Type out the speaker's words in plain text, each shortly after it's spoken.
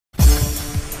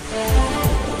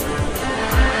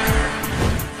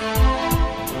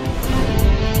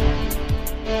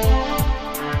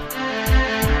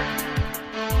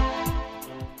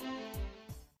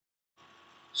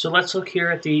So let's look here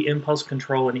at the impulse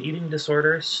control and eating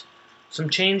disorders. Some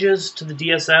changes to the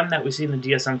DSM that we see in the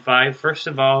DSM-5. First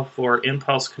of all, for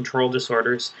impulse control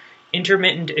disorders,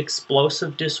 intermittent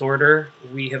explosive disorder,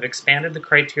 we have expanded the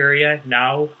criteria.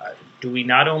 Now, do we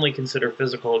not only consider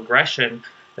physical aggression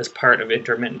as part of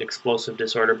intermittent explosive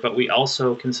disorder, but we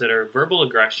also consider verbal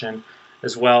aggression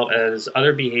as well as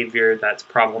other behavior that's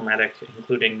problematic,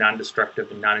 including non-destructive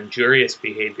and non-injurious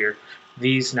behavior.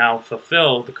 These now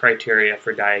fulfill the criteria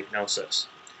for diagnosis.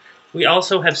 We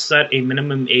also have set a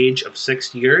minimum age of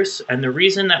 6 years, and the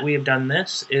reason that we have done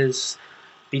this is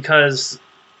because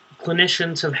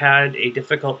clinicians have had a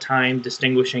difficult time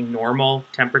distinguishing normal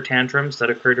temper tantrums that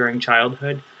occur during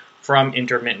childhood from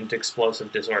intermittent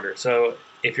explosive disorder. So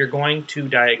if you're going to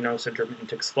diagnose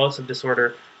intermittent explosive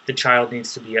disorder, the child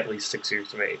needs to be at least 6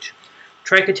 years of age.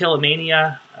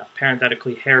 Trichotillomania,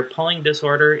 parenthetically hair pulling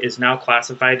disorder, is now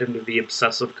classified under the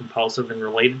obsessive compulsive and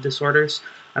related disorders.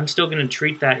 I'm still going to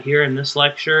treat that here in this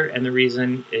lecture, and the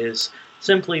reason is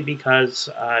simply because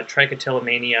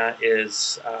trichotillomania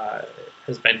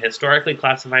has been historically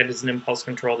classified as an impulse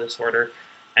control disorder,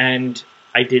 and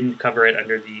I didn't cover it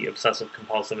under the obsessive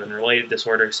compulsive and related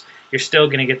disorders. You're still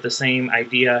going to get the same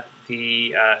idea.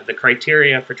 The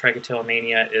criteria for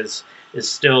trichotillomania is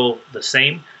still the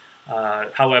same.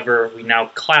 However, we now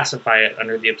classify it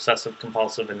under the obsessive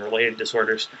compulsive and related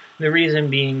disorders. The reason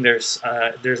being there's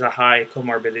a high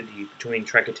comorbidity between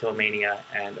trichotillomania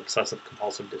and obsessive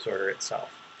compulsive disorder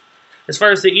itself. As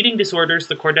far as the eating disorders,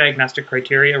 the core diagnostic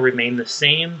criteria remain the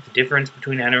same, the difference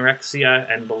between anorexia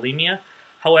and bulimia.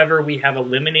 However, we have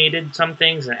eliminated some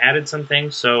things and added some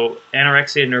things. So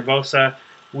anorexia nervosa,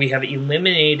 we have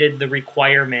eliminated the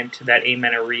requirement that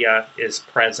amenorrhea is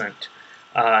present.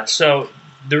 So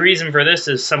the reason for this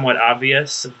is somewhat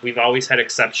obvious. We've always had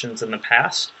exceptions in the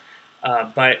past.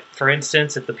 But for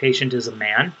instance, if the patient is a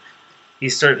man,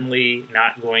 he's certainly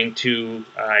not going to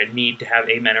need to have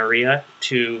amenorrhea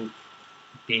to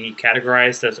be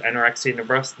categorized as anorexia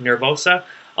nervosa.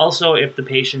 Also, if the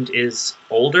patient is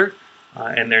older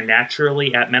and they're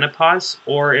naturally at menopause,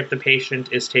 or if the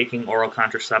patient is taking oral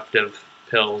contraceptive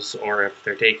pills, or if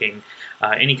they're taking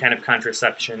any kind of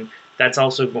contraception, that's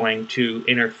also going to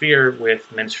interfere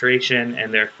with menstruation,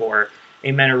 and therefore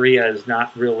amenorrhea is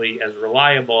not really as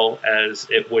reliable as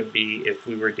it would be if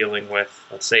we were dealing with,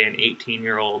 let's say, an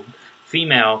 18-year-old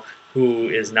female who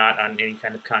is not on any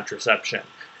kind of contraception.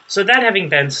 So that having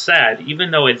been said,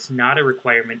 even though it's not a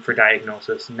requirement for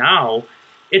diagnosis now,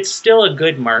 it's still a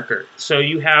good marker. So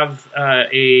you have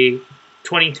a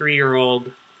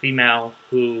 23-year-old female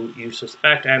who you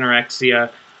suspect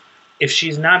anorexia. If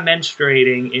she's not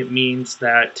menstruating, it means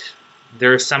that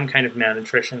there's some kind of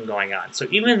malnutrition going on. So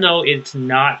even though it's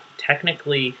not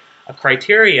technically a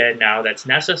criteria now that's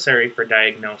necessary for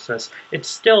diagnosis, it's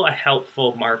still a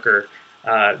helpful marker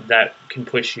that can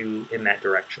push you in that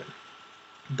direction.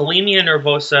 Bulimia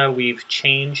nervosa, we've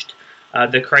changed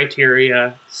the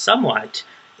criteria somewhat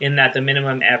in that the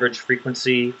minimum average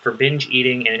frequency for binge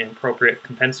eating and inappropriate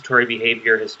compensatory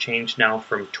behavior has changed now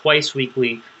from twice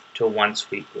weekly to once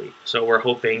weekly. So we're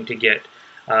hoping to get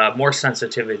more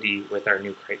sensitivity with our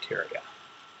new criteria.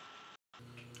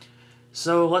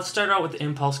 So let's start out with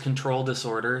impulse control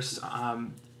disorders.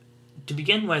 To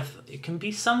begin with, it can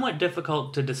be somewhat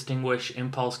difficult to distinguish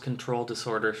impulse control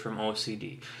disorders from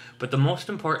OCD, but the most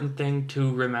important thing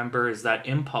to remember is that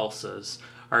impulses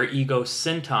are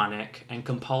ego-syntonic and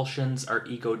compulsions are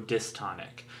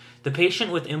ego-dystonic. The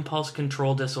patient with impulse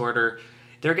control disorder,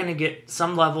 they're going to get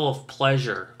some level of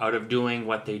pleasure out of doing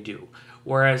what they do,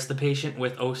 whereas the patient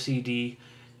with OCD,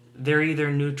 they're either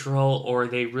neutral or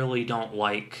they really don't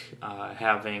like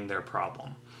having their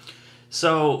problem.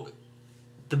 So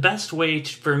the best way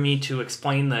for me to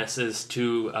explain this is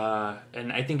to,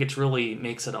 and I think it really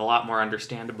makes it a lot more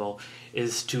understandable,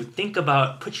 is to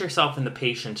put yourself in the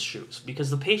patient's shoes, because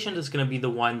the patient is going to be the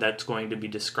one that's going to be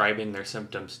describing their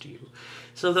symptoms to you.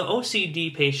 So the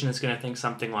OCD patient is going to think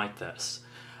something like this.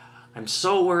 I'm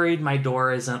so worried my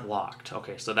door isn't locked.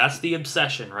 Okay, so that's the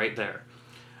obsession right there.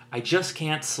 I just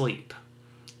can't sleep.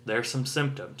 There's some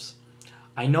symptoms.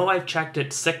 I know I've checked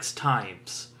it 6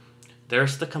 times.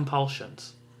 There's the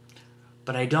compulsions.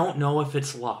 But I don't know if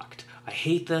it's locked. I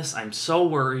hate this. I'm so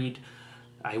worried.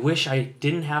 I wish I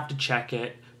didn't have to check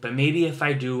it, but maybe if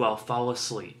I do, I'll fall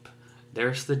asleep.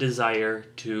 There's the desire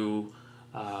to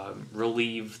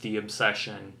relieve the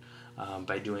obsession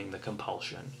by doing the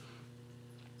compulsion.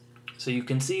 So you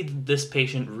can see this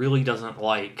patient really doesn't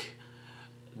like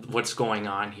what's going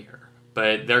on here,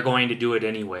 but they're going to do it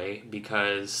anyway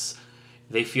because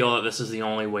they feel that this is the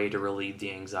only way to relieve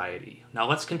the anxiety. Now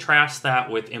let's contrast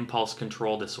that with impulse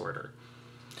control disorder.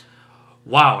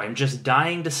 Wow, I'm just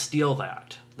dying to steal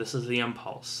that. This is the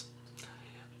impulse.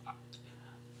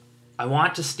 I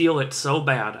want to steal it so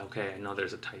bad. Okay, I know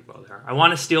there's a typo there. I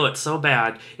want to steal it so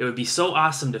bad. It would be so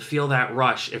awesome to feel that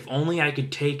rush if only I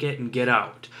could take it and get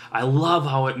out. I love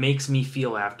how it makes me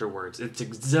feel afterwards. It's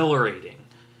exhilarating.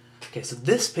 Okay, so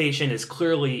this patient is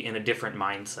clearly in a different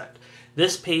mindset.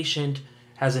 This patient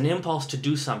has an impulse to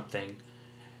do something,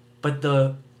 but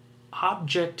the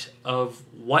object of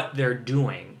what they're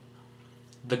doing,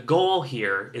 the goal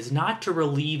here is not to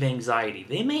relieve anxiety.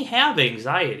 They may have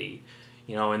anxiety,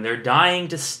 and they're dying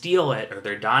to steal it or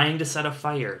they're dying to set a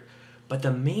fire. But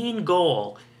the main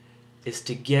goal is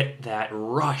to get that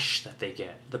rush that they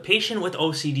get. The patient with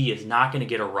OCD is not going to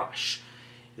get a rush.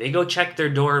 They go check their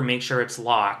door and make sure it's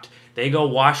locked. They go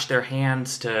wash their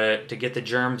hands to get the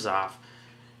germs off.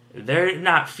 They're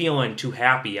not feeling too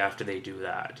happy after they do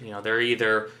that.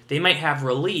 They might have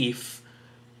relief,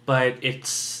 but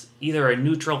it's either a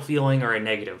neutral feeling or a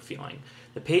negative feeling.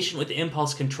 The patient with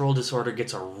impulse control disorder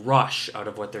gets a rush out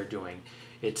of what they're doing.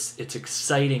 It's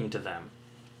exciting to them.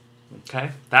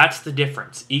 Okay? That's the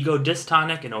difference. Ego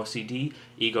dystonic in OCD,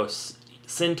 ego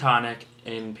syntonic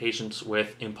in patients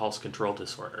with impulse control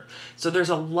disorder. So there's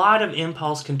a lot of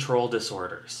impulse control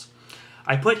disorders.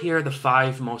 I put here the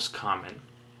 5 most common.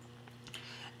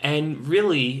 And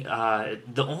really,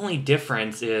 the only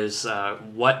difference is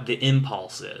what the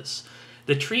impulse is.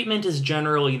 The treatment is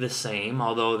generally the same,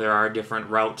 although there are different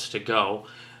routes to go.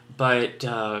 But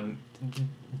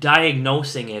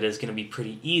diagnosing it is going to be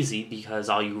pretty easy because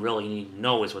all you really need to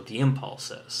know is what the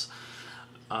impulse is.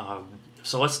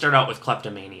 So let's start out with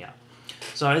kleptomania.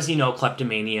 So as you know,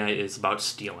 kleptomania is about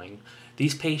stealing.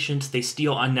 These patients, they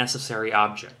steal unnecessary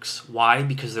objects. Why?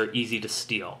 Because they're easy to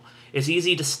steal. It's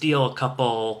easy to steal a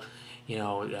couple,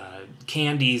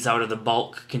 candies out of the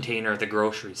bulk container at the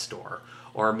grocery store,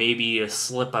 or maybe to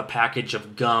slip a package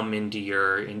of gum into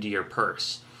your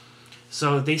purse.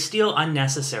 So they steal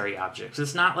unnecessary objects.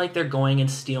 It's not like they're going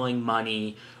and stealing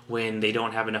money when they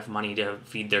don't have enough money to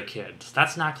feed their kids.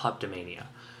 That's not kleptomania.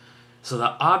 So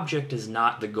the object is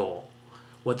not the goal.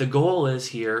 What the goal is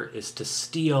here is to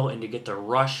steal and to get the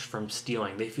rush from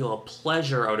stealing. They feel a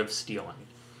pleasure out of stealing.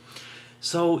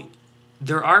 So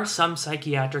there are some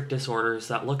psychiatric disorders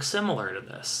that look similar to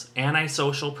this.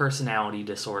 Antisocial personality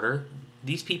disorder,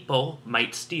 these people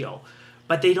might steal,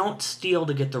 but they don't steal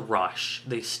to get the rush.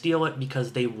 They steal it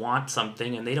because they want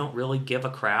something and they don't really give a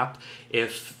crap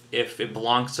if it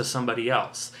belongs to somebody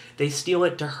else. They steal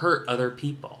it to hurt other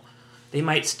people. They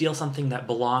might steal something that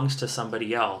belongs to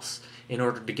somebody else in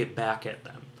order to get back at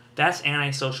them. That's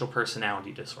antisocial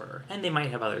personality disorder, and they might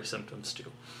have other symptoms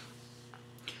too.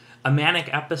 A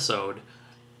manic episode,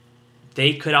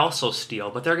 they could also steal,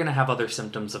 but they're going to have other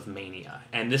symptoms of mania.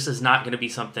 And this is not going to be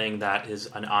something that is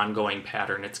an ongoing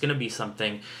pattern. It's going to be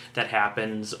something that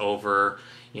happens over,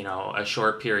 a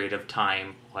short period of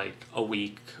time, like a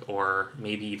week or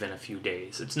maybe even a few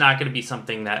days. It's not going to be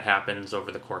something that happens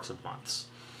over the course of months.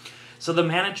 So the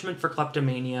management for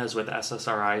kleptomania is with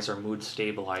SSRIs or mood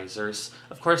stabilizers.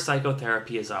 Of course,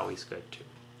 psychotherapy is always good too.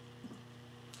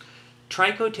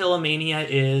 Trichotillomania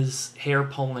is hair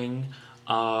pulling,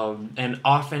 and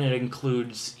often it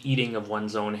includes eating of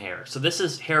one's own hair. So this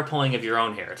is hair pulling of your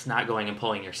own hair. It's not going and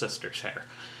pulling your sister's hair.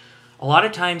 A lot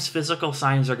of times physical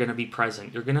signs are going to be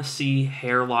present. You're going to see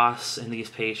hair loss in these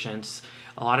patients.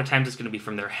 A lot of times it's going to be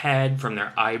from their head, from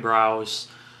their eyebrows,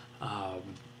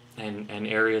 and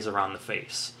areas around the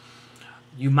face.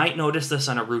 You might notice this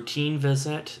on a routine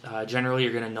visit. Generally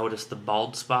you're going to notice the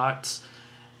bald spots,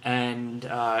 and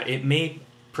it may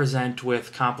present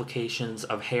with complications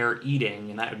of hair eating,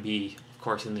 and that would be, of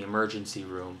course, in the emergency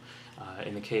room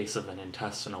in the case of an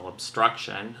intestinal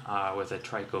obstruction with a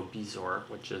trichobezoar,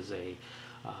 which is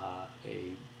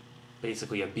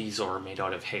basically a bezoar made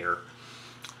out of hair.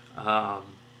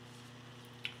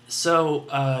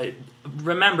 So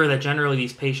remember that generally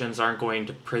these patients aren't going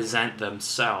to present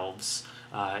themselves.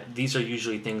 These are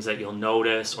usually things that you'll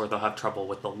notice, or they'll have trouble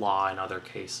with the law in other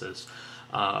cases.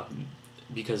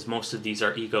 Because most of these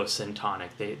are ego-syntonic.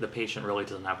 The patient really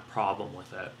doesn't have a problem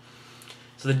with it.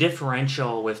 So the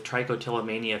differential with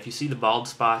trichotillomania, if you see the bald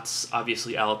spots,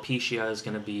 obviously alopecia is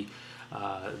going to be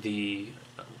the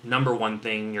number one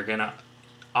thing you're going to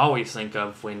always think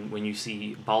of when you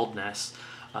see baldness.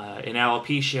 In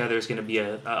alopecia, there's going to be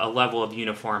a level of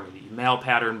uniformity. Male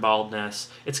pattern baldness,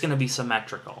 it's going to be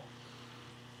symmetrical.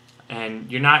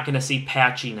 And you're not going to see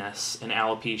patchiness in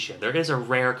alopecia. There is a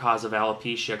rare cause of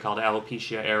alopecia called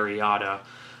alopecia areata,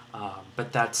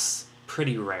 but that's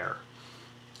pretty rare.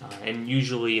 And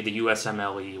usually the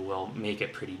USMLE will make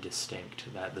it pretty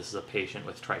distinct that this is a patient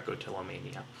with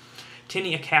trichotillomania.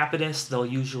 tinea capitis, they'll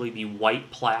usually be white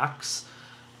plaques.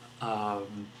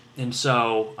 And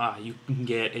so you can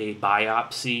get a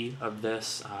biopsy of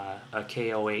this, a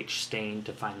KOH stain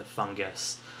to find the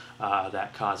fungus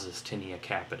that causes tinea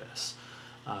capitis.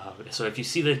 So if you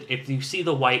see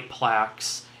the white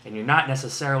plaques and you're not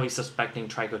necessarily suspecting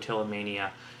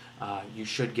trichotillomania, you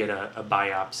should get a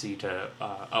biopsy to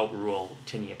outrule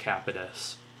tinea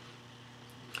capitis.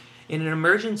 In an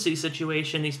emergency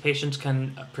situation, these patients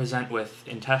can present with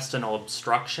intestinal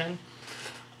obstruction.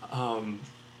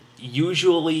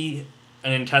 Usually,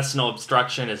 an intestinal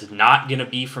obstruction is not going to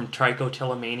be from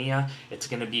trichotillomania. It's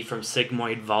going to be from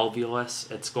sigmoid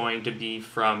volvulus. It's going to be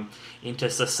from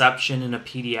intussusception in a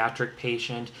pediatric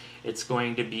patient. It's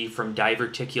going to be from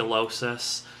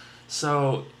diverticulosis.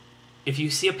 So if you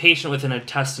see a patient with an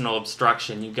intestinal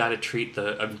obstruction, you've got to treat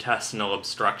the intestinal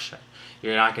obstruction.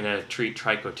 You're not going to treat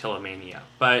trichotillomania.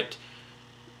 But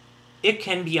it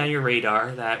can be on your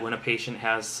radar that when a patient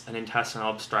has an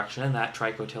intestinal obstruction, that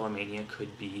trichotillomania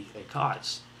could be a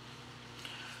cause.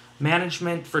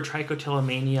 Management for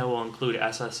trichotillomania will include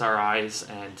SSRIs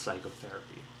and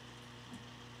psychotherapy.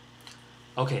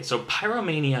 Okay, so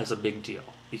pyromania is a big deal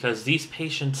because these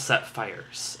patients set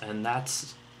fires, and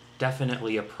that's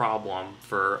definitely a problem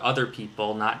for other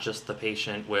people, not just the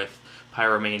patient with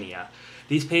pyromania.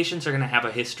 These patients are going to have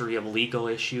a history of legal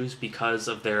issues because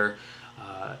of their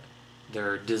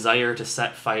desire to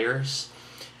set fires.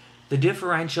 The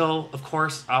differential, of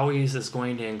course, always is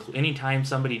going to include, anytime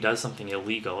somebody does something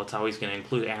illegal, it's always going to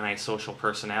include antisocial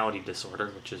personality disorder,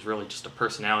 which is really just a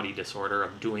personality disorder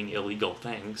of doing illegal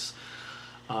things.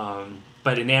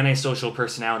 But in antisocial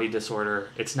personality disorder,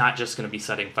 it's not just going to be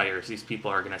setting fires. These people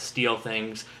are going to steal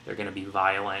things. They're going to be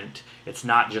violent. It's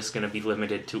not just going to be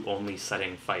limited to only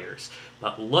setting fires.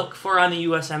 But look for on the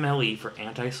USMLE for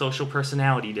antisocial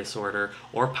personality disorder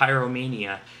or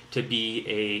pyromania to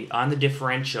be on the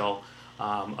differential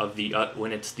of the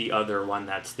when it's the other one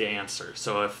that's the answer.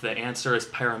 So if the answer is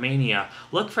pyromania,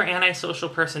 look for antisocial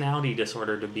personality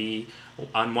disorder to be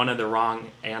on one of the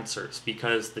wrong answers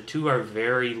because the two are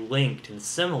very linked and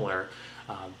similar,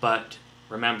 but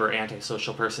remember,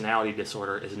 antisocial personality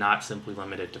disorder is not simply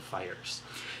limited to fires.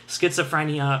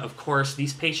 Schizophrenia, of course,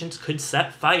 these patients could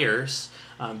set fires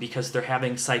because they're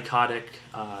having psychotic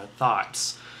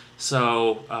thoughts.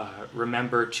 So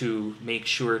remember to make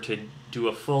sure to do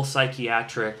a full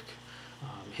psychiatric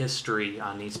history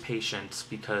on these patients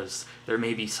because there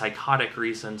may be psychotic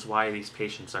reasons why these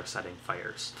patients are setting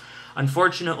fires.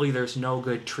 Unfortunately, there's no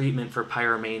good treatment for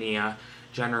pyromania.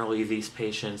 Generally, these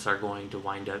patients are going to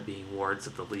wind up being wards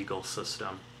of the legal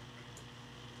system.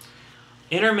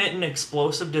 Intermittent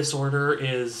explosive disorder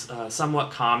is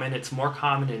somewhat common. It's more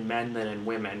common in men than in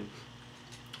women.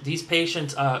 These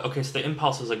patients, okay, so the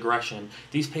impulse is aggression.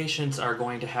 These patients are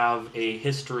going to have a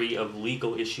history of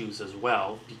legal issues as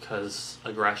well because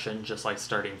aggression, just like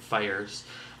starting fires,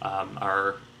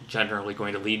 are generally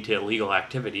going to lead to illegal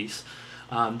activities.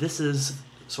 This is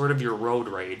sort of your road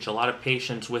rage. A lot of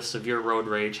patients with severe road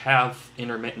rage have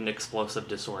intermittent explosive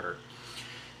disorder.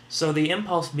 So the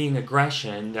impulse being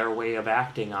aggression, their way of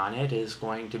acting on it is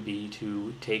going to be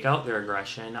to take out their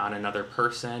aggression on another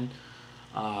person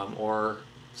or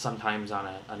sometimes on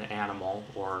an animal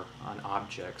or on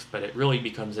objects, but it really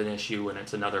becomes an issue when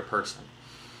it's another person.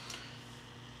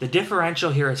 The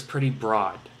differential here is pretty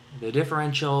broad. The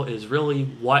differential is really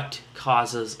what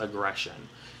causes aggression.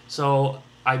 So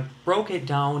I broke it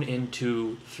down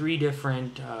into 3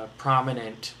 different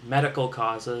prominent medical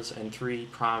causes and 3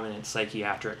 prominent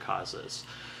psychiatric causes.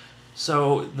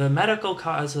 So the medical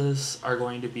causes are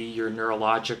going to be your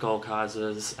neurological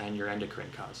causes and your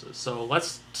endocrine causes. So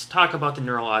let's talk about the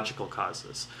neurological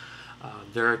causes.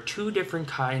 There are 2 different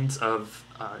kinds of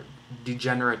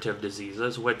degenerative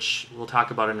diseases, which we'll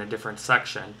talk about in a different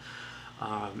section.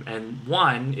 And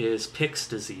one is Pick's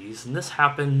disease, and this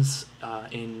happens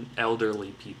in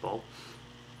elderly people.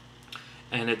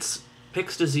 And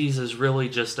Pick's disease is really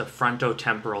just a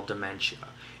frontotemporal dementia.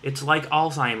 It's like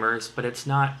Alzheimer's, but it's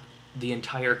not the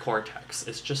entire cortex.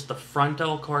 It's just the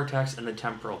frontal cortex and the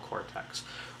temporal cortex.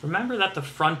 Remember that the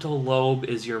frontal lobe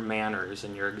is your manners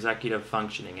and your executive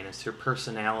functioning, and it's your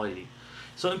personality.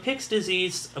 So in Pick's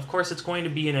disease, of course, it's going to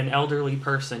be in an elderly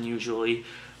person usually,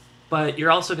 but you're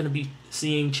also going to be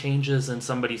seeing changes in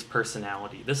somebody's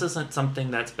personality. This isn't something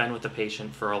that's been with the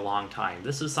patient for a long time.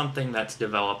 This is something that's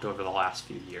developed over the last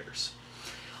few years.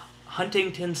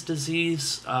 Huntington's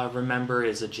disease, remember,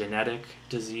 is a genetic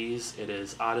disease. It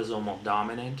is autosomal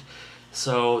dominant,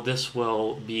 so this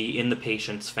will be in the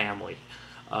patient's family.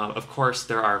 Of course,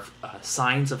 there are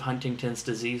signs of Huntington's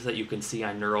disease that you can see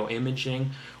on neuroimaging,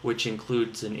 which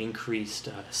includes an increased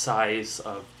size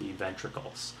of the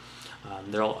ventricles.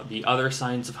 There will be other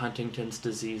signs of Huntington's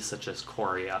disease, such as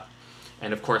chorea,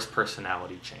 and of course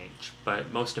personality change.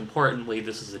 But most importantly,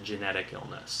 this is a genetic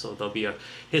illness, so there'll be a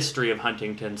history of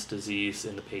Huntington's disease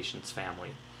in the patient's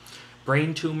family.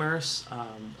 Brain tumors,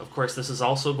 of course, this is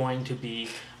also going to be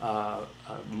a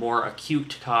more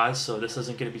acute cause, so this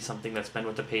isn't going to be something that's been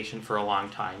with the patient for a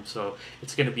long time. So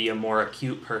it's going to be a more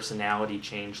acute personality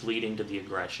change leading to the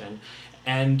aggression.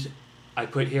 And I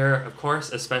put here, of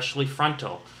course, especially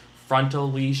frontal.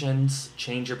 Frontal lesions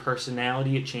change your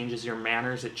personality, it changes your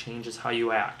manners, it changes how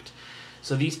you act.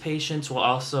 So these patients will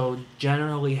also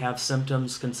generally have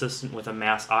symptoms consistent with a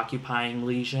mass-occupying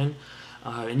lesion.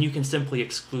 And you can simply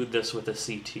exclude this with a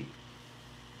CT.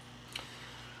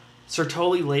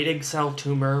 Sertoli-Leydig cell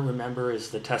tumor, remember,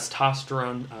 is the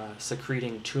testosterone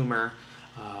secreting tumor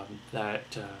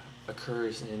that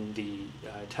occurs in the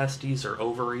testes or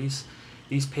ovaries.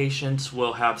 These patients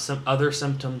will have some other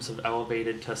symptoms of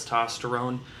elevated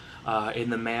testosterone. In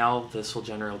the male, this will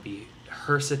generally be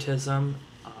hirsutism.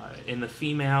 In the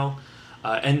female,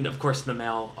 and of course the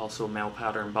male, also male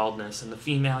pattern baldness. In the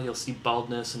female, you'll see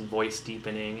baldness and voice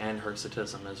deepening and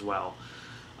hirsutism as well.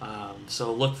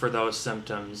 So look for those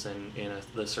symptoms in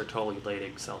the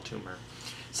Sertoli-Leydig cell tumor.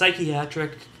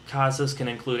 Psychiatric causes can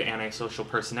include antisocial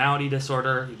personality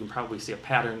disorder. You can probably see a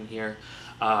pattern here.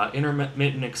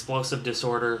 Intermittent explosive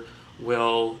disorder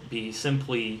will be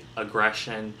simply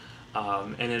aggression,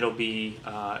 and it'll be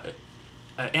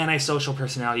antisocial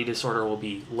personality disorder will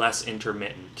be less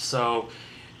intermittent. So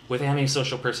with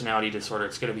antisocial personality disorder,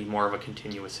 it's going to be more of a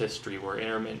continuous history, where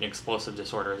intermittent explosive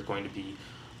disorder is going to be,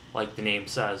 like the name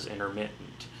says,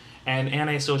 intermittent. And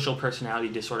antisocial personality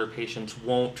disorder patients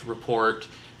won't report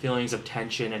feelings of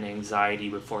tension and anxiety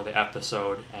before the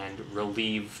episode and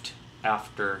relieved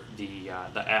after the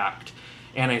act.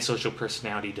 Antisocial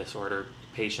personality disorder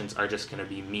patients are just going to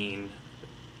be mean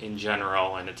in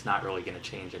general, and it's not really going to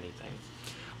change anything.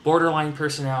 Borderline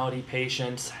personality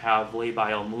patients have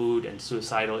labile mood and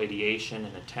suicidal ideation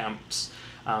and attempts.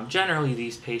 Generally,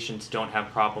 these patients don't have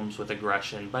problems with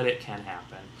aggression, but it can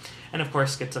happen. And of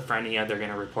course, schizophrenia, they're going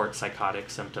to report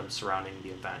psychotic symptoms surrounding the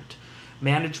event.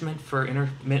 Management for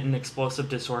intermittent explosive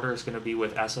disorder is going to be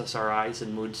with SSRIs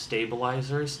and mood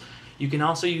stabilizers. You can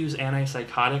also use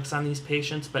antipsychotics on these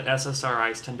patients, but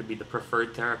SSRIs tend to be the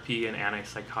preferred therapy, and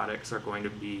antipsychotics are going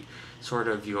to be sort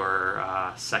of your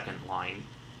second line.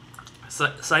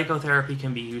 Psychotherapy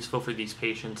can be useful for these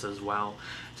patients as well,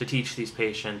 to teach these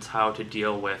patients how to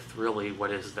deal with really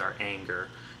what is their anger.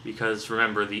 Because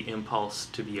remember, the impulse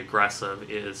to be aggressive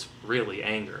is really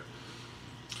anger.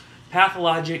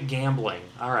 Pathologic gambling.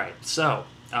 All right, so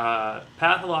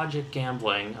pathologic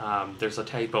gambling, there's a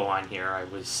typo on here.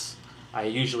 I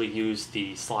usually use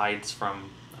the slides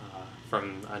from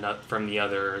the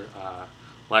other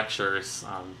lectures,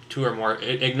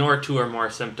 ignore 2 or more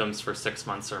symptoms for 6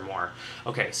 months or more.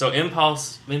 Okay, so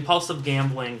impulsive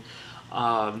gambling,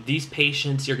 these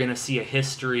patients, you're going to see a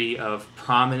history of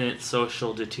prominent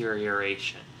social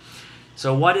deterioration.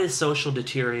 So what is social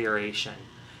deterioration?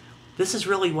 This is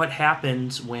really what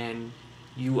happens when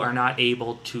you are not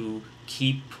able to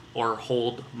keep or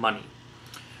hold money.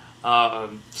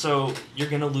 So you're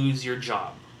going to lose your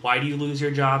job. Why do you lose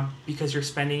your job? Because you're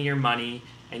spending your money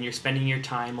and you're spending your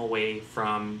time away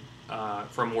from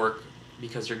work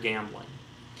because you're gambling.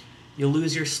 You'll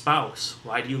lose your spouse.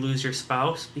 Why do you lose your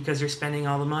spouse? Because you're spending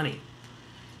all the money.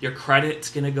 Your credit's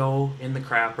going to go in the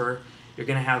crapper. You're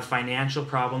going to have financial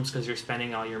problems because you're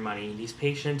spending all your money. These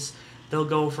patients, they'll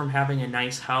go from having a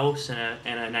nice house and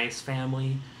a nice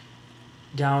family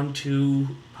down to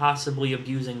possibly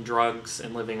abusing drugs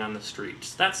and living on the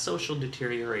streets. That's social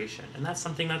deterioration, and that's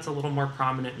something that's a little more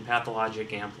prominent in pathologic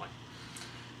gambling.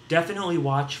 Definitely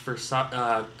watch for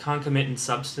concomitant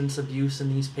substance abuse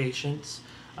in these patients.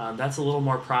 That's a little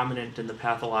more prominent in the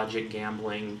pathologic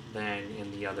gambling than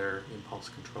in the other impulse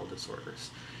control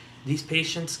disorders. These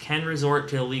patients can resort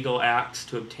to illegal acts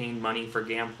to obtain money for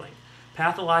gambling.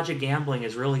 Pathologic gambling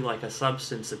is really like a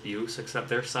substance abuse, except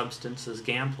their substance is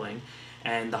gambling,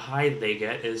 and the high they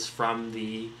get is from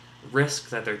the risk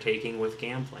that they're taking with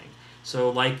gambling.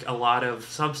 So like a lot of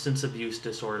substance abuse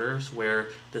disorders where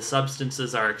the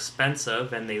substances are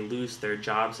expensive and they lose their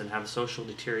jobs and have social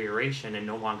deterioration and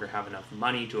no longer have enough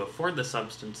money to afford the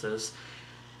substances,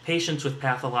 patients with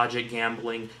pathologic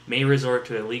gambling may resort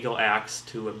to illegal acts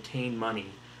to obtain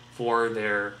money for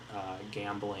their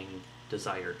gambling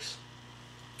desires.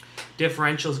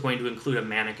 Differential is going to include a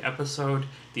manic episode.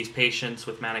 These patients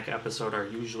with manic episode are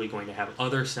usually going to have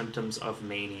other symptoms of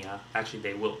mania. Actually,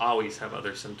 they will always have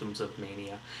other symptoms of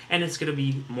mania. And it's going to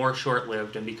be more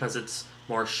short-lived, and because it's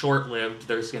more short-lived,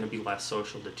 there's going to be less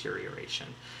social deterioration.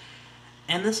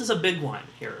 And this is a big one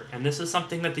here, and this is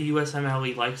something that the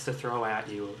USMLE likes to throw at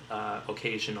you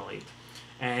occasionally.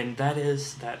 And that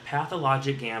is that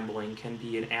pathologic gambling can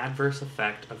be an adverse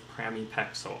effect of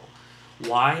pramipexole.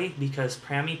 Why? Because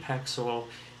pramipexole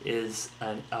is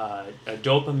a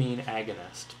dopamine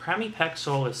agonist.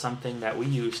 Pramipexole is something that we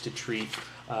use to treat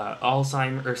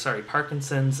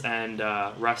Parkinson's and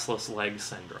restless leg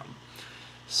syndrome.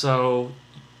 So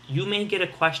you may get a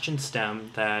question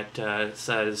stem that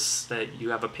says that you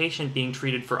have a patient being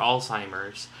treated for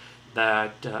Alzheimer's,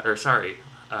 a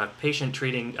patient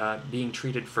being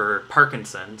treated for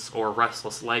Parkinson's or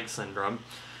restless leg syndrome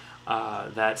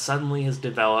that suddenly has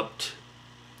developed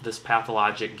this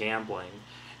pathologic gambling,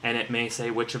 and it may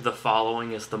say which of the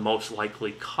following is the most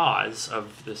likely cause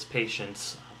of this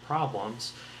patient's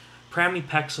problems.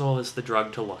 Pramipexole is the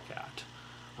drug to look at.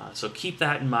 So keep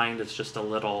that in mind. It's just a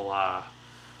little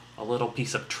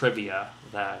piece of trivia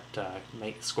that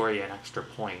may score you an extra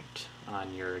point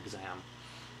on your exam.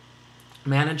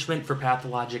 Management for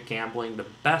pathologic gambling, the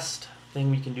best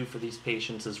thing we can do for these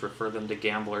patients is refer them to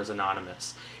Gamblers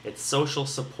Anonymous. It's social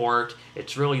support.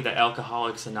 It's really the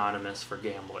Alcoholics Anonymous for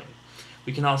gambling.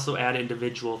 We can also add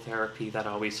individual therapy. That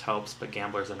always helps, but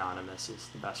Gamblers Anonymous is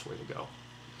the best way to go.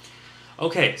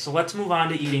 Okay, so let's move on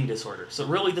to eating disorders. So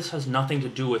really this has nothing to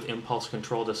do with impulse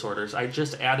control disorders. I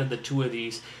just added the two of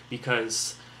these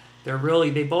because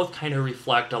they both kind of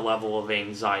reflect a level of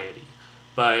anxiety,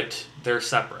 but they're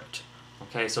separate.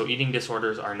 Okay, so eating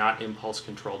disorders are not impulse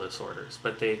control disorders,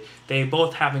 but they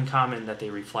both have in common that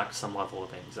they reflect some level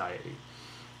of anxiety.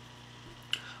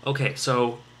 Okay,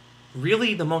 so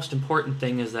really the most important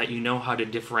thing is that you know how to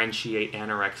differentiate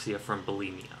anorexia from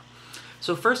bulimia.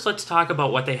 So first let's talk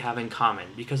about what they have in common,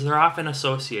 because they're often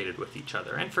associated with each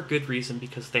other, and for good reason,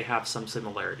 because they have some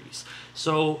similarities.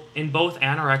 So in both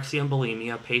anorexia and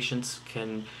bulimia, patients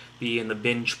can be in the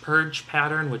binge-purge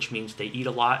pattern, which means they eat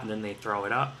a lot and then they throw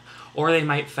it up. Or they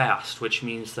might fast, which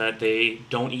means that they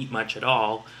don't eat much at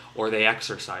all, or they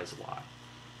exercise a lot.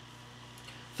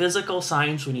 Physical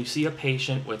signs when you see a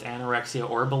patient with anorexia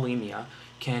or bulimia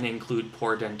can include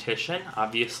poor dentition.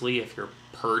 Obviously, if you're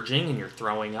purging and you're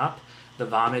throwing up, the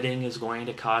vomiting is going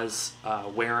to cause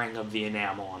wearing of the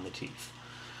enamel on the teeth.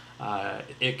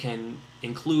 It can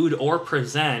include or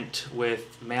present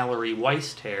with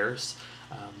Mallory-Weiss tears,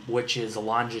 which is a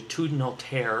longitudinal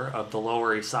tear of the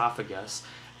lower esophagus,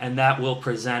 and that will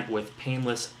present with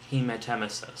painless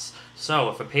hematemesis. So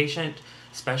if a patient,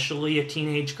 especially a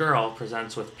teenage girl,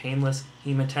 presents with painless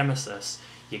hematemesis,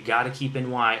 you got to keep in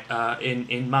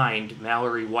mind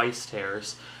Mallory-Weiss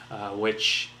tears,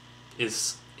 which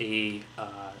is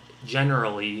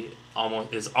generally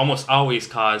almost always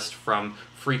caused from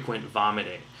frequent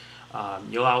vomiting.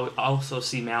 You'll also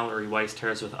see Mallory-Weiss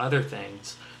tears with other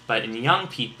things, but in young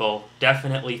people,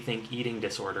 definitely think eating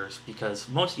disorders, because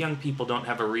most young people don't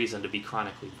have a reason to be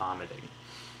chronically vomiting.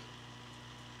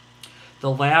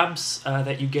 The labs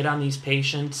that you get on these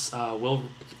patients will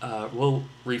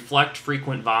reflect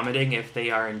frequent vomiting if they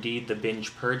are indeed the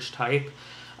binge-purge type.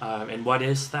 And what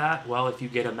is that? Well, if you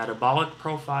get a metabolic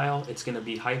profile, it's going to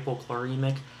be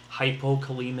hypokalemic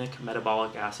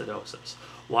metabolic acidosis.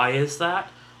 Why is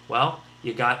that? Well,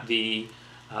 you got the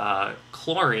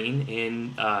chlorine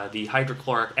in the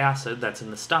hydrochloric acid that's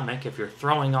in the stomach. If you're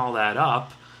throwing all that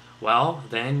up, well,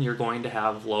 then you're going to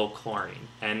have low chlorine.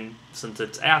 And since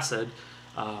it's acid,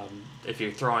 if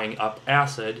you're throwing up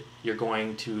acid, you're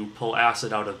going to pull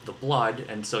acid out of the blood,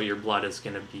 and so your blood is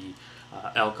going to be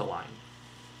alkaline.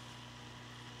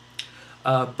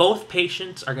 Both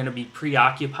patients are going to be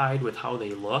preoccupied with how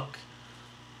they look.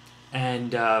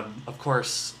 And, of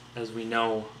course, as we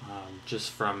know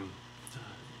just from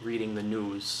reading the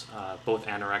news, both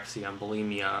anorexia and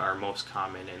bulimia are most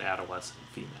common in adolescent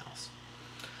females.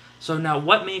 So now,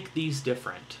 what makes these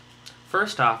different?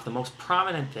 First off, the most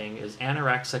prominent thing is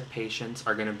anorexic patients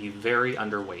are going to be very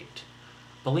underweight.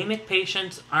 Bulimic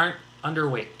patients aren't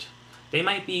underweight. They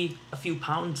might be a few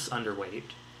pounds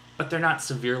underweight, but they're not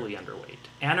severely underweight.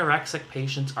 Anorexic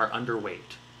patients are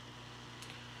underweight.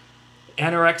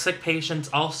 Anorexic patients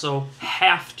also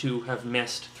have to have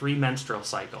missed 3 menstrual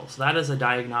cycles. That is a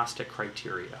diagnostic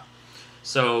criteria.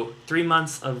 So 3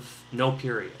 months of no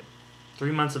period,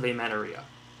 3 months of amenorrhea.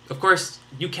 Of course,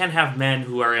 you can have men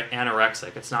who are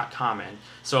anorexic. It's not common.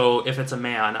 So if it's a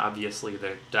man, obviously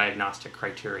the diagnostic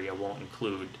criteria won't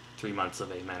include 3 months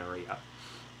of amenorrhea.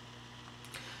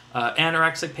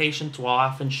 Anorexic patients will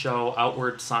often show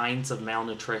outward signs of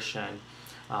malnutrition.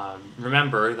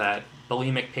 Remember that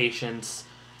bulimic patients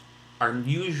are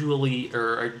usually,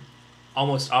 or are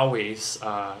almost always,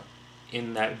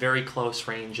 in that very close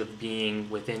range of being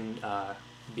within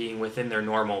their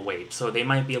normal weight. So they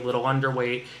might be a little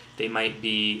underweight, they might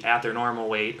be at their normal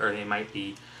weight, or they might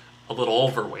be a little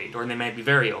overweight, or they might be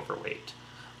very overweight.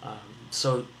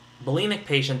 So bulimic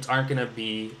patients aren't going to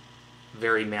be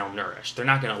very malnourished. They're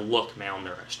not going to look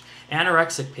malnourished.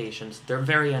 Anorexic patients, they're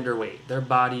very underweight. Their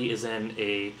body is in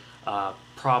a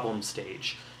problem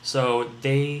stage. So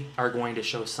they are going to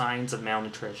show signs of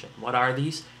malnutrition. What are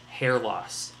these? Hair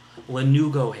loss.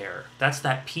 Lanugo hair. That's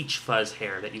that peach fuzz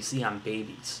hair that you see on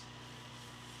babies.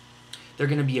 They're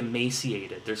going to be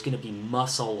emaciated. There's going to be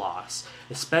muscle loss,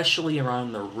 especially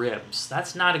around the ribs.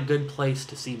 That's not a good place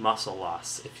to see muscle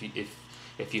loss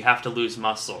if you have to lose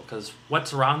muscle, because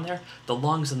what's around there? The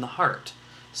lungs and the heart.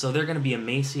 So they're going to be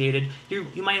emaciated.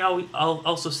 You might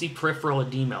also see peripheral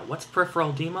edema. What's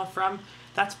peripheral edema from?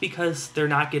 That's because they're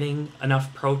not getting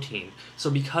enough protein. So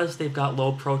because they've got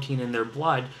low protein in their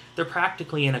blood, they're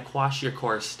practically in a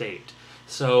kwashiorkor state.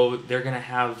 So they're going to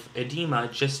have edema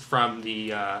just from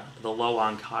the low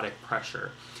oncotic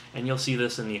pressure. And you'll see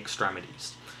this in the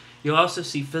extremities. You'll also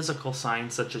see physical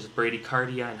signs such as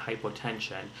bradycardia and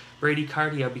hypotension.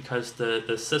 Bradycardia because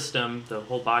the system, the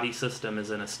whole body system,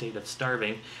 is in a state of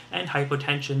starving, and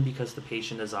hypotension because the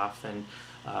patient is often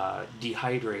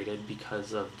dehydrated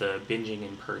because of the binging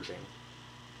and purging.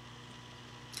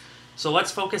 So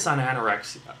let's focus on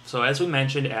anorexia. So as we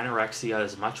mentioned, anorexia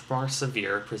is much more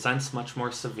severe, presents much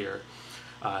more severe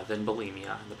than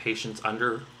bulimia. The patient's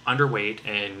underweight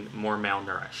and more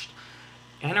malnourished.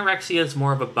 Anorexia is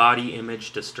more of a body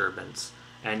image disturbance,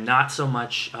 and not so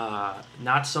much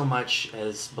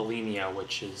as bulimia,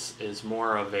 which is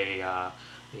more of a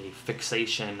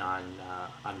fixation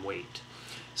on weight.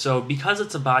 So because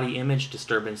it's a body image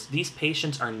disturbance, these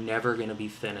patients are never going to be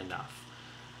thin enough.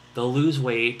 They'll lose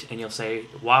weight, and you'll say,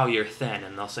 wow, you're thin,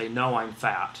 and they'll say, no, I'm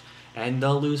fat. And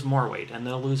they'll lose more weight, and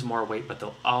they'll lose more weight, but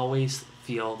they'll always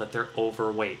feel that they're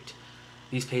overweight.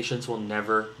 These patients will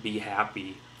never be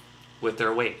happy with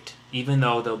their weight, even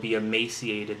though they'll be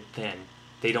emaciated thin.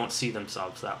 They don't see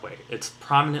themselves that way. It's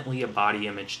prominently a body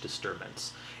image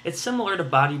disturbance. It's similar to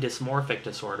body dysmorphic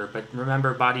disorder, but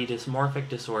remember, body dysmorphic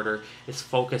disorder is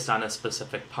focused on a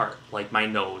specific part, like my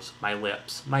nose, my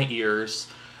lips, my ears,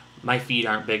 my feet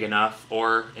aren't big enough,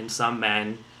 or in some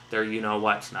men, their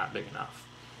you-know-what's not big enough.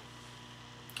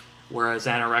 Whereas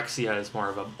anorexia is more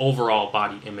of an overall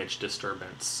body image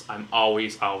disturbance. I'm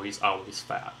always, always, always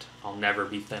fat. I'll never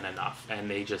be thin enough. And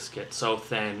they just get so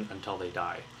thin until they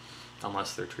die,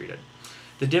 unless they're treated.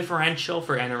 The differential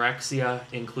for anorexia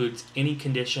includes any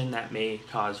condition that may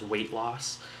cause weight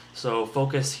loss. So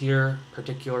focus here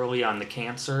particularly on the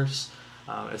cancers,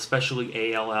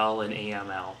 especially ALL and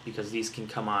AML, because these can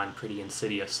come on pretty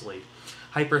insidiously.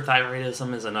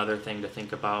 Hyperthyroidism is another thing to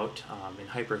think about. In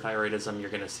hyperthyroidism, you're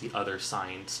going to see other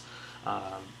signs,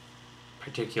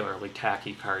 particularly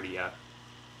tachycardia.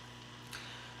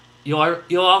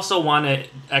 You'll also want to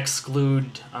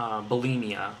exclude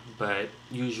bulimia, but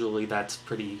usually that's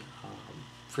pretty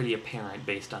apparent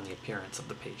based on the appearance of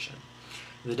the patient.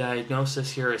 The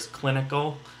diagnosis here is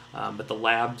clinical, but the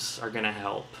labs are going to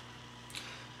help.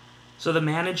 So the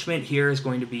management here is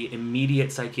going to be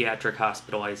immediate psychiatric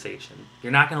hospitalization.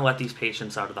 You're not going to let these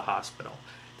patients out of the hospital.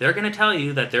 They're going to tell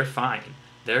you that they're fine.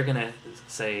 They're going to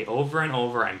say over and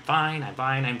over, I'm fine, I'm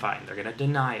fine, I'm fine. They're going to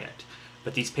deny it.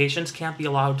 But these patients can't be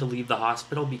allowed to leave the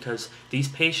hospital because these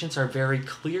patients are very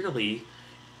clearly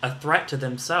a threat to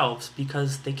themselves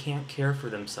because they can't care for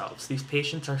themselves. These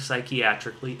patients are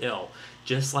psychiatrically ill,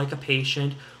 just like a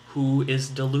patient who is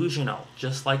delusional,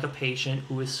 just like a patient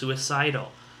who is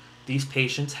suicidal. These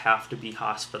patients have to be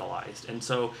hospitalized. And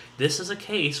so this is a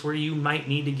case where you might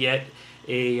need to get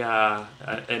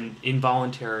an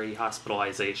involuntary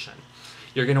hospitalization.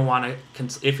 You're going to want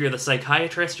to, if you're the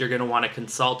psychiatrist, you're going to want to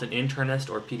consult an internist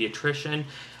or pediatrician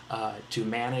to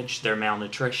manage their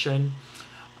malnutrition.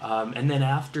 And then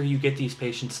after you get these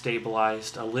patients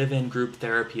stabilized, a live-in group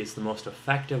therapy is the most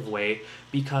effective way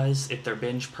because if they're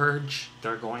binge purge,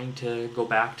 they're going to go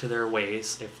back to their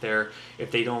ways. If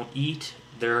they don't eat,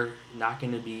 they're not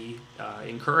going to be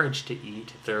encouraged to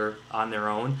eat if they're on their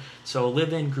own. So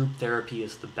live-in group therapy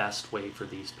is the best way for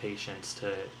these patients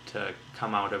to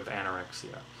come out of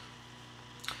anorexia.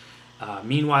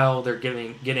 Meanwhile, they're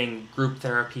getting group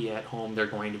therapy at home. They're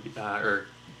going to be, or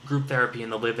group therapy in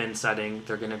the live-in setting.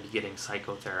 They're going to be getting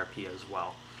psychotherapy as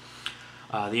well.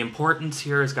 The importance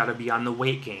here has got to be on the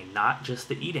weight gain, not just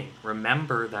the eating.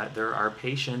 Remember that there are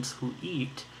patients who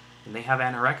eat and they have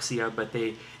anorexia, but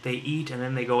they eat and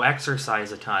then they go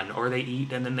exercise a ton, or they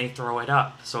eat and then they throw it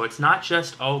up. So it's not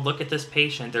just, oh, look at this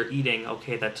patient, they're eating,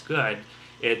 okay, that's good.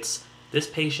 It's this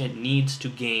patient needs to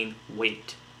gain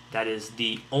weight. That is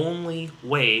the only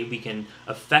way we can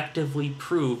effectively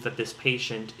prove that this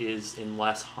patient is in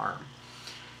less harm.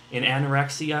 In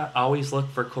anorexia, always look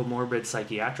for comorbid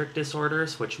psychiatric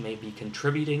disorders, which may be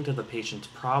contributing to the patient's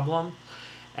problem,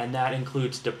 and that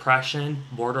includes depression,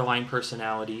 borderline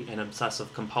personality, and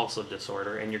obsessive compulsive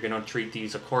disorder, and you're going to treat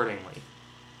these accordingly.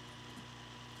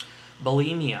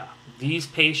 Bulimia. These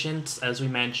patients, as we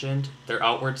mentioned, their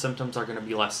outward symptoms are going to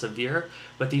be less severe,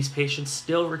 but these patients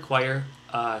still require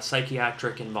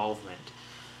psychiatric involvement.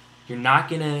 You're not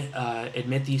going to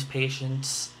admit these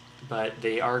patients, but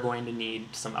they are going to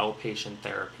need some outpatient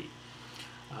therapy.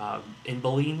 In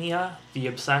bulimia, the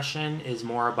obsession is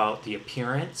more about the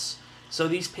appearance, so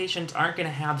these patients aren't going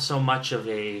to have so much of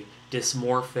a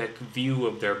dysmorphic view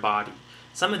of their body.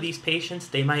 Some of these patients,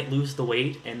 they might lose the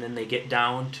weight and then they get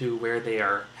down to where they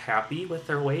are happy with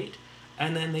their weight,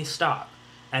 and then they stop,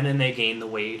 and then they gain the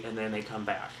weight, and then they come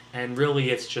back. And really,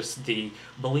 it's just the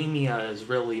bulimia is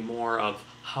really more of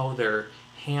how they're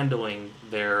handling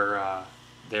their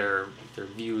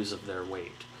views of their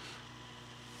weight.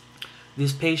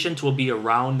 These patients will be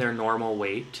around their normal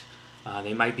weight.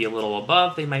 They might be a little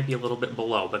above, they might be a little bit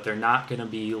below, but they're not going to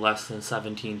be less than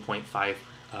 17.5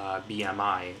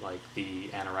 BMI like the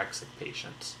anorexic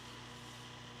patients.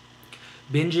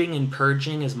 Binging and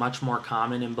purging is much more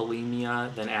common in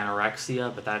bulimia than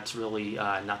anorexia, but that's really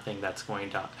nothing that's going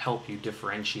to help you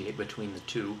differentiate between the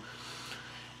two.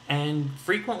 And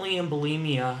frequently in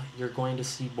bulimia, you're going to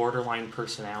see borderline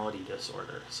personality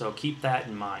disorder, so keep that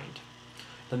in mind.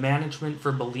 The management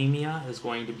for bulimia is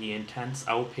going to be intense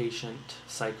outpatient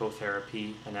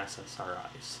psychotherapy and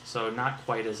SSRIs. So not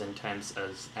quite as intense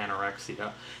as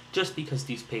anorexia, just because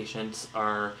these patients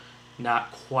are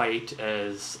not quite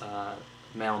as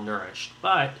malnourished.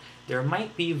 But there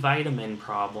might be vitamin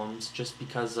problems just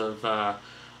because of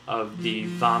the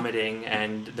vomiting,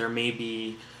 and there may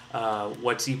be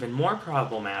what's even more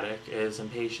problematic is in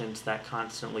patients that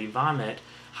constantly vomit,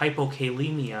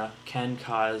 hypokalemia can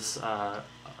cause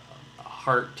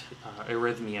heart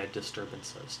arrhythmia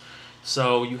disturbances.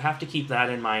 So you have to keep that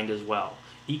in mind as well.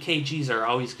 EKGs are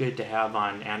always good to have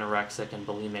on anorexic and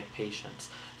bulimic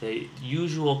patients. The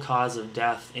usual cause of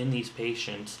death in these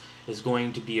patients is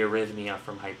going to be arrhythmia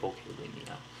from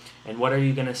hypokalemia. And what are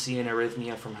you going to see in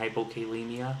arrhythmia from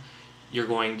hypokalemia? You're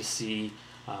going to see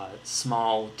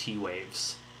small T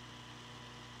waves.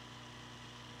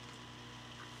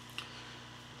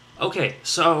 Okay,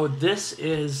 so this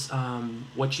is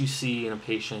what you see in a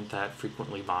patient that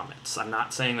frequently vomits. I'm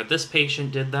not saying that this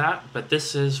patient did that, but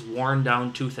this is worn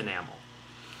down tooth enamel.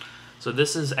 So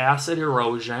this is acid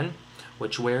erosion,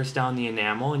 which wears down the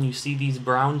enamel, and you see these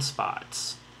brown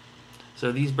spots.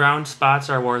 So these brown spots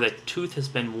are where the tooth has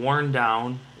been worn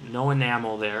down, no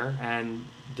enamel there, and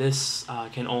this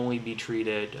can only be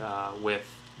treated with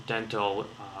dental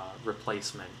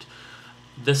replacement.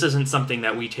 This isn't something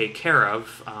that we take care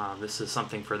of. This is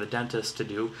something for the dentist to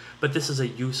do, but this is a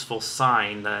useful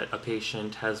sign that a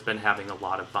patient has been having a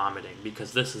lot of vomiting,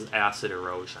 because this is acid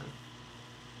erosion.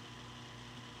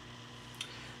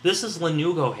 This is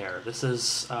lanugo hair. This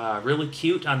is really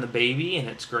cute on the baby, and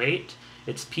it's great.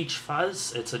 It's peach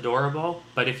fuzz, it's adorable,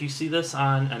 but if you see this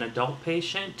on an adult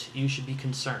patient, you should be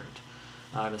concerned,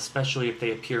 especially if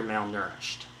they appear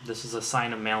malnourished. This is a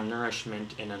sign of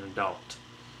malnourishment in an adult.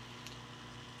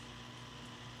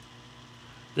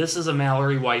 This is a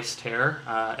Mallory Weiss tear,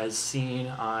 as seen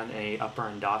on a upper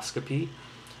endoscopy.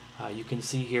 You can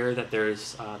see here that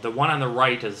there's the one on the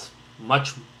right is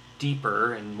much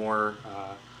deeper and more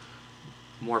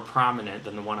prominent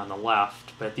than the one on the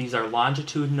left, but these are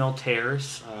longitudinal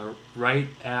tears right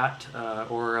at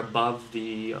or above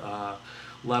the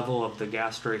level of the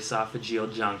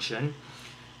gastroesophageal junction,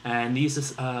 and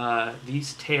these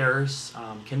tears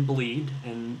can bleed,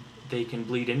 and they can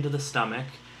bleed into the stomach.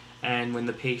 And when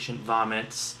the patient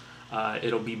vomits,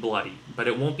 it'll be bloody. But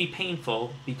it won't be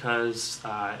painful because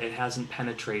it hasn't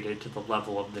penetrated to the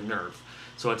level of the nerve.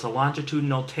 So it's a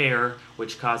longitudinal tear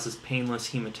which causes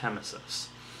painless hematemesis.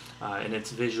 And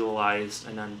it's visualized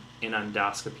in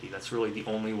endoscopy. That's really the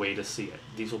only way to see it.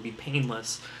 These will be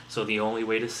painless, so the only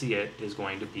way to see it is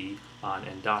going to be on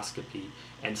endoscopy.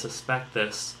 And suspect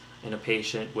this in a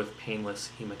patient with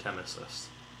painless hematemesis.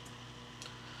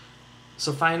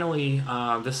 So finally,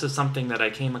 this is something that I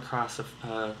came across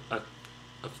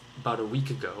about a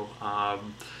week ago.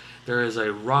 There is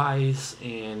a rise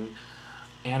in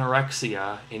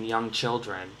anorexia in young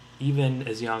children, even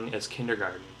as young as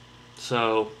kindergarten.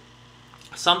 So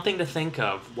something to think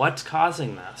of. What's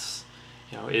causing this?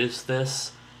 Is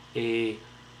this a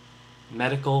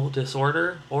medical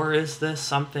disorder, or is this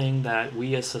something that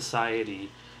we as society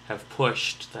have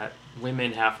pushed, that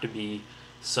women have to be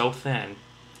so thin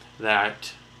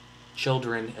that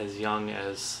children as young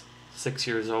as 6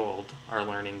 years old are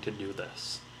learning to do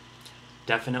this?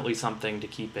 Definitely something to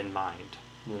keep in mind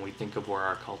when we think of where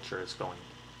our culture is going.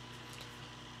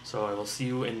 So I will see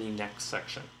you in the next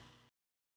section.